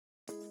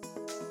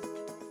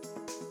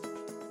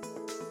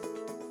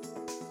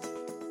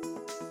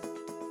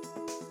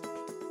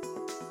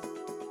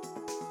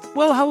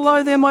Well,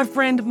 hello there, my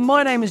friend.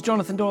 My name is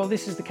Jonathan Doyle.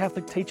 This is the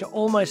Catholic Teacher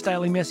Almost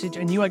Daily Message,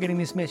 and you are getting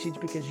this message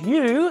because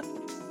you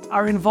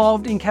are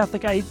involved in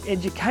Catholic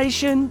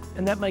education,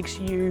 and that makes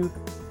you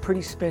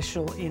pretty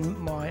special in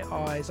my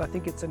eyes. I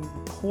think it's an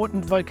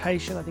important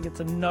vocation. I think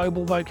it's a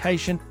noble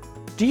vocation.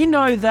 Do you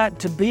know that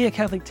to be a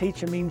Catholic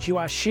teacher means you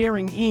are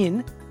sharing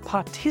in,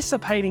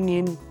 participating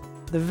in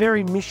the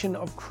very mission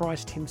of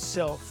Christ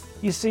himself?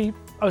 You see,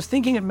 I was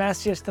thinking at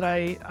Mass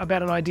yesterday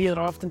about an idea that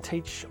I often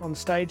teach on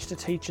stage to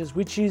teachers,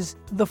 which is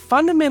the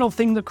fundamental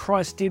thing that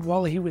Christ did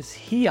while he was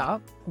here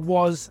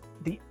was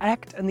the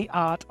act and the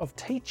art of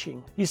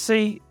teaching. You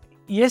see,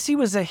 yes, he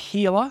was a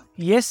healer.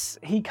 Yes,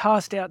 he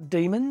cast out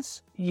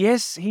demons.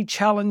 Yes, he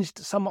challenged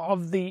some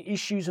of the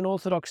issues and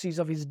orthodoxies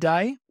of his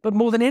day. But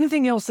more than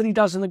anything else that he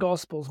does in the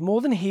Gospels, more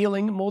than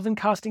healing, more than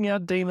casting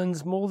out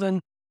demons, more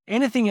than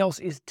anything else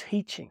is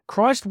teaching.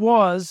 Christ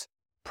was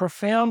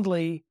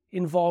profoundly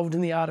involved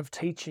in the art of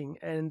teaching,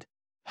 and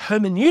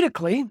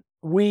hermeneutically,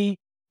 we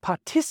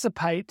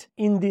participate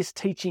in this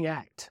teaching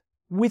act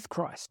with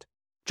Christ.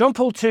 John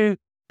Paul II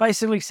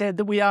basically said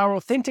that we are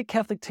authentic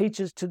Catholic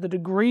teachers to the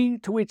degree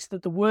to which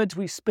that the words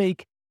we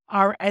speak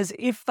are as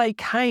if they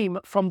came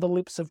from the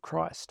lips of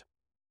Christ.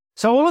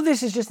 So all of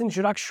this is just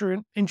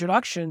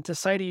introduction to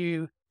say to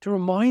you, to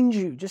remind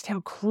you just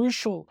how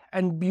crucial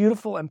and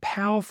beautiful and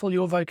powerful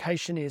your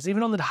vocation is,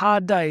 even on the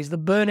hard days, the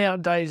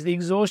burnout days, the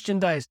exhaustion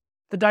days,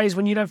 the days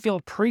when you don't feel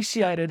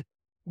appreciated.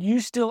 You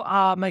still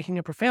are making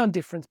a profound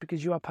difference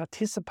because you are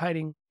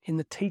participating in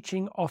the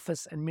teaching,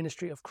 office, and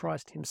ministry of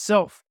Christ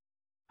himself.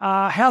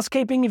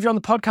 Housekeeping, if you're on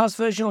the podcast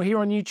version or here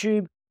on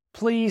YouTube,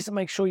 please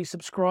make sure you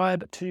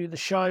subscribe to the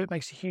show. It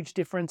makes a huge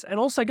difference. And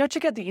also go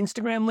check out the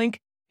Instagram link.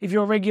 If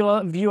you're a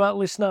regular viewer,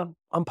 listener,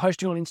 I'm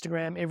posting on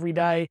Instagram every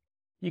day.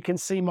 You can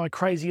see my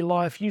crazy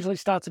life. Usually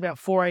starts about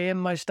 4 a.m.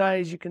 most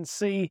days. You can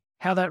see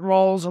how that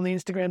rolls on the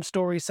Instagram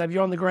story. So if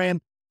you're on the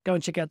gram, go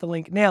and check out the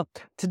link. Now,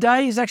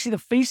 today is actually the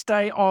feast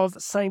day of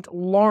Saint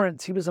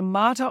Lawrence. He was a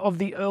martyr of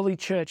the early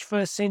church,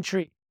 1st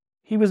century.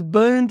 He was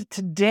burned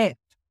to death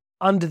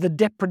under the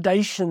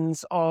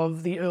depredations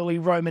of the early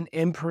Roman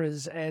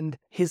emperors, and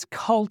his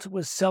cult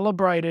was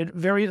celebrated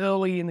very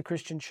early in the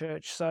Christian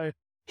church. So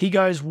he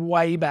goes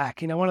way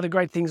back. You know, one of the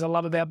great things I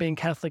love about being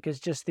Catholic is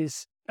just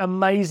this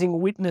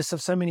amazing witness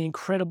of so many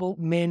incredible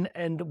men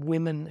and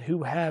women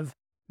who have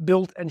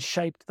built and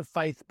shaped the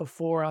faith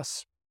before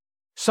us.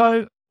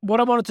 So what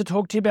I wanted to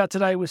talk to you about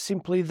today was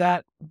simply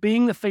that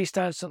being the feast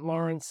day of St.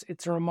 Lawrence,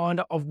 it's a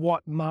reminder of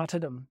what's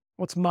martyrdom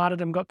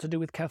got to do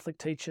with Catholic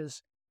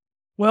teachers.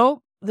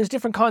 Well, there's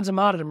different kinds of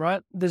martyrdom,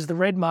 right? There's the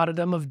red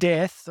martyrdom of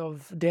death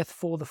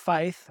for the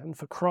faith and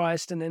for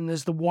Christ. And then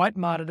there's the white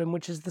martyrdom,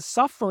 which is the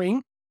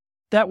suffering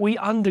that we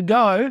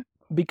undergo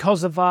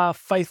because of our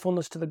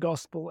faithfulness to the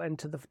gospel and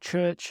to the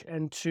church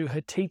and to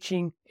her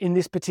teaching in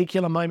this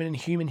particular moment in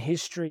human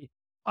history.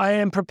 I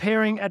am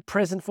preparing at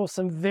present for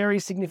some very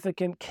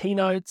significant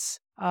keynotes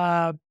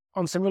on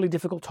some really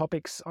difficult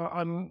topics.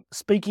 I'm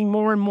speaking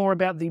more and more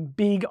about the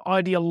big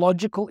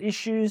ideological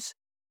issues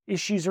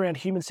around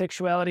human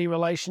sexuality,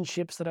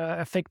 relationships that are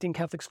affecting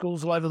Catholic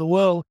schools all over the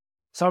world.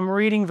 So I'm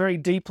reading very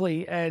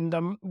deeply, and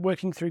I'm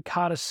working through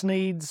Carter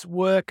Sneed's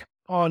work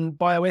on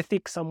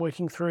bioethics. I'm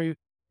working through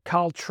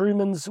Carl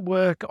Trueman's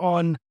work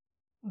on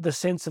the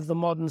sense of the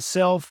modern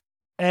self.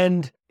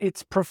 And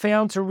it's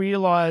profound to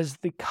realize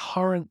the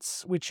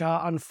currents which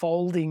are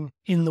unfolding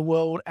in the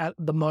world at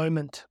the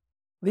moment.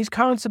 These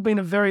currents have been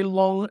a very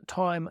long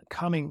time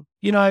coming.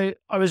 You know,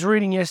 I was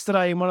reading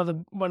yesterday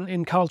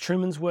in Carl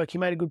Trueman's work, he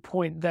made a good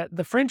point that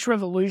the French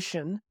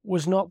Revolution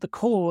was not the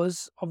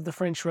cause of the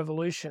French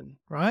Revolution,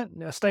 right?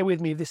 Now, stay with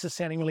me if this is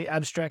sounding really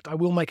abstract. I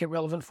will make it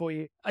relevant for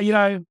you.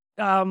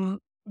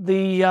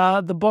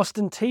 The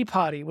Boston Tea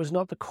Party was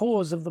not the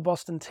cause of the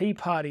Boston Tea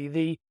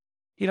Party.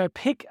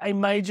 Pick a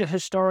major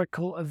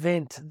historical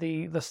event.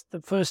 The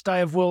first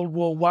day of World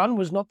War I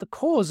was not the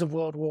cause of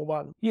World War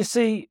I. You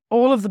see,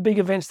 all of the big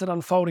events that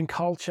unfold in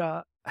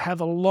culture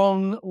have a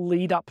long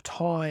lead-up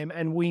time,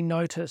 and we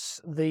notice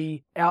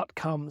the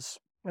outcomes.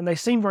 And they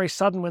seem very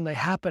sudden when they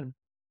happen.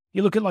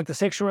 You look at like the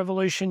sexual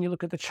revolution, you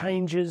look at the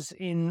changes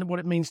in what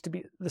it means to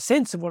be, the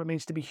sense of what it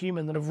means to be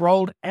human that have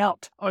rolled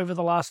out over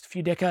the last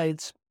few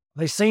decades.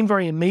 They seem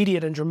very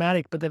immediate and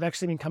dramatic, but they've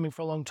actually been coming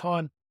for a long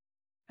time.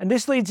 And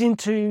this leads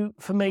into,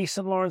 for me,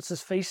 St.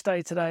 Lawrence's feast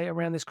day today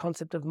around this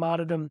concept of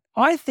martyrdom.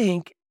 I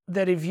think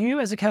that if you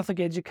as a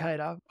Catholic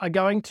educator are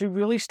going to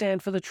really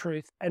stand for the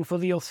truth and for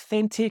the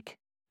authentic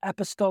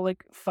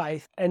apostolic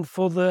faith and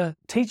for the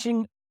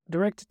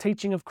direct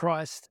teaching of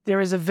Christ, there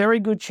is a very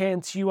good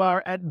chance you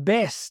are at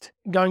best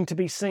going to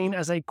be seen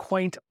as a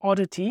quaint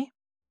oddity,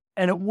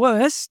 and at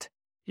worst,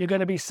 you're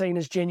going to be seen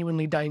as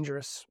genuinely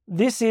dangerous.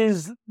 This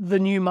is the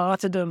new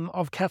martyrdom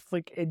of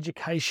Catholic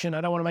education. I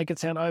don't want to make it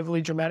sound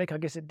overly dramatic. I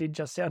guess it did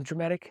just sound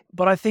dramatic.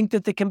 But I think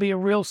that there can be a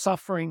real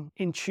suffering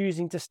in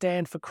choosing to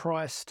stand for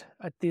Christ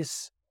at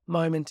this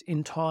moment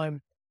in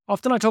time.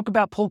 Often I talk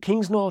about Paul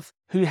Kingsnorth,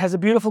 who has a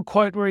beautiful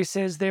quote where he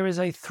says, there is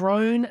a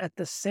throne at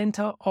the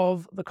center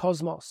of the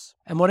cosmos.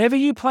 And whatever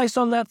you place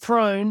on that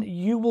throne,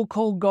 you will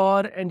call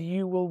God and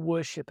you will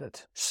worship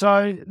it.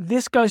 So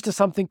this goes to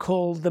something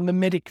called the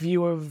mimetic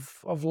view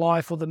of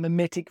life, or the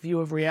mimetic view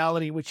of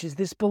reality, which is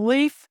this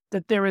belief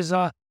that there is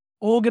a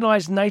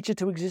organized nature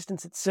to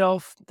existence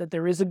itself, that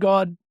there is a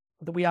God,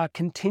 that we are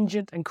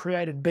contingent and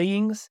created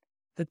beings,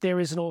 that there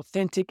is an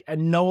authentic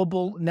and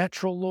knowable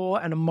natural law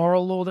and a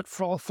moral law that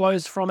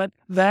flows from it,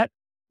 that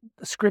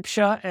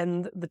Scripture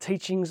and the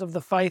teachings of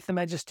the faith, the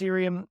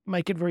magisterium,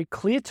 make it very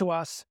clear to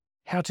us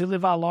how to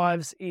live our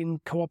lives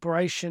in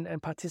cooperation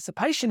and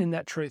participation in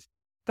that truth.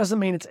 Doesn't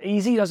mean it's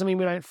easy, doesn't mean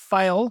we don't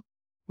fail.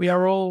 We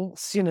are all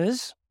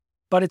sinners,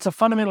 but it's a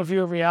fundamental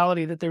view of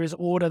reality that there is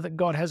order, that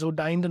God has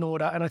ordained an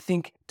order. And I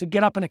think to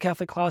get up in a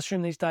Catholic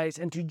classroom these days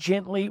and to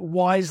gently,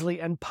 wisely,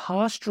 and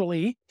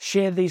pastorally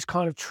share these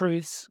kind of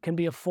truths can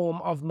be a form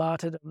of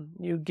martyrdom.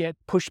 You get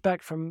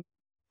pushback from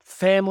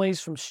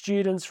families, from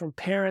students, from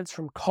parents,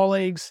 from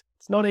colleagues.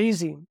 It's not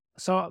easy.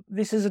 So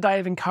this is a day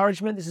of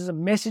encouragement. This is a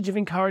message of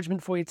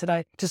encouragement for you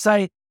today to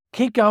say,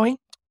 keep going.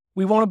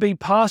 We want to be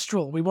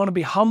pastoral. We want to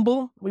be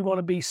humble. We want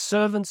to be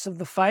servants of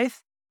the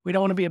faith. We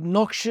don't want to be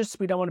obnoxious.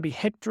 We don't want to be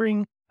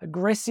hectoring,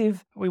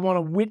 aggressive. We want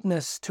to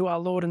witness to our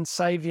Lord and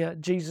Savior,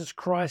 Jesus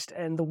Christ,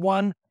 and the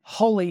one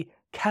holy,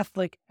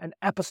 Catholic, and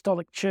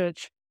apostolic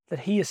church that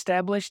he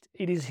established.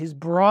 It is his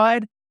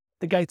bride.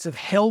 The gates of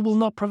hell will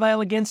not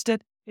prevail against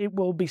it. It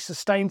will be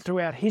sustained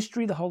throughout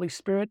history. The Holy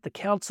Spirit, the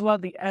counselor,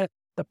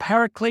 the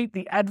paraclete,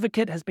 the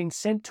advocate has been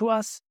sent to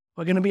us.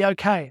 We're going to be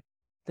okay.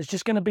 There's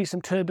just going to be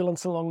some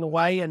turbulence along the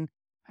way, and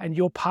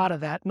you're part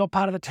of that, not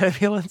part of the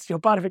turbulence. You're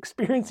part of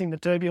experiencing the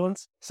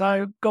turbulence.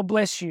 So God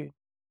bless you.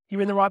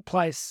 You're in the right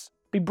place.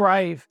 Be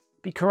brave,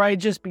 be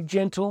courageous, be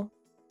gentle,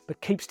 but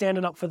keep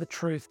standing up for the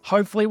truth.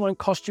 Hopefully it won't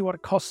cost you what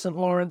it cost St.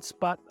 Lawrence,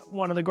 but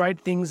one of the great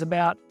things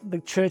about the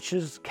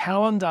church's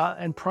calendar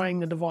and praying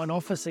the divine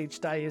office each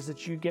day is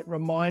that you get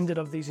reminded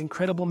of these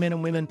incredible men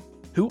and women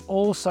who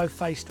also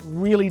faced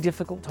really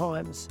difficult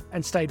times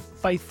and stayed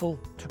faithful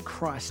to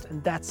Christ.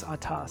 And that's our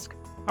task.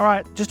 All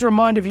right, just a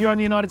reminder, if you're in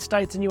the United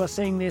States and you are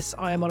seeing this,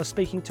 I am on a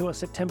speaking tour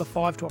September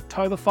 5 to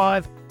October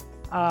 5.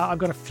 I've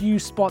got a few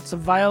spots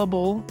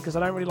available because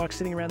I don't really like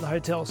sitting around the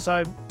hotel.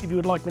 So if you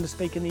would like me to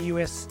speak in the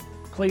US,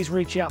 please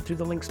reach out through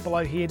the links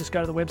below here. Just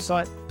go to the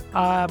website.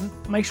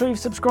 Make sure you've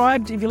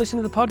subscribed. If you're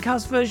listening to the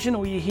podcast version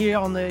or you're here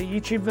on the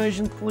YouTube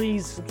version,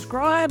 please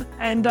subscribe.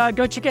 And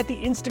go check out the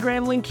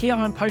Instagram link here.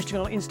 I'm posting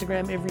on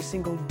Instagram every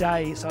single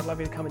day, so I'd love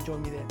you to come and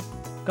join me there.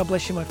 God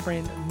bless you, my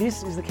friend.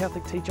 This is the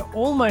Catholic Teacher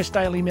Almost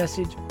Daily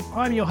Message.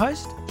 I'm your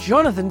host,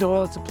 Jonathan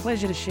Doyle. It's a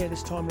pleasure to share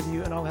this time with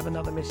you, and I'll have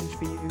another message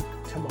for you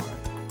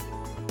tomorrow.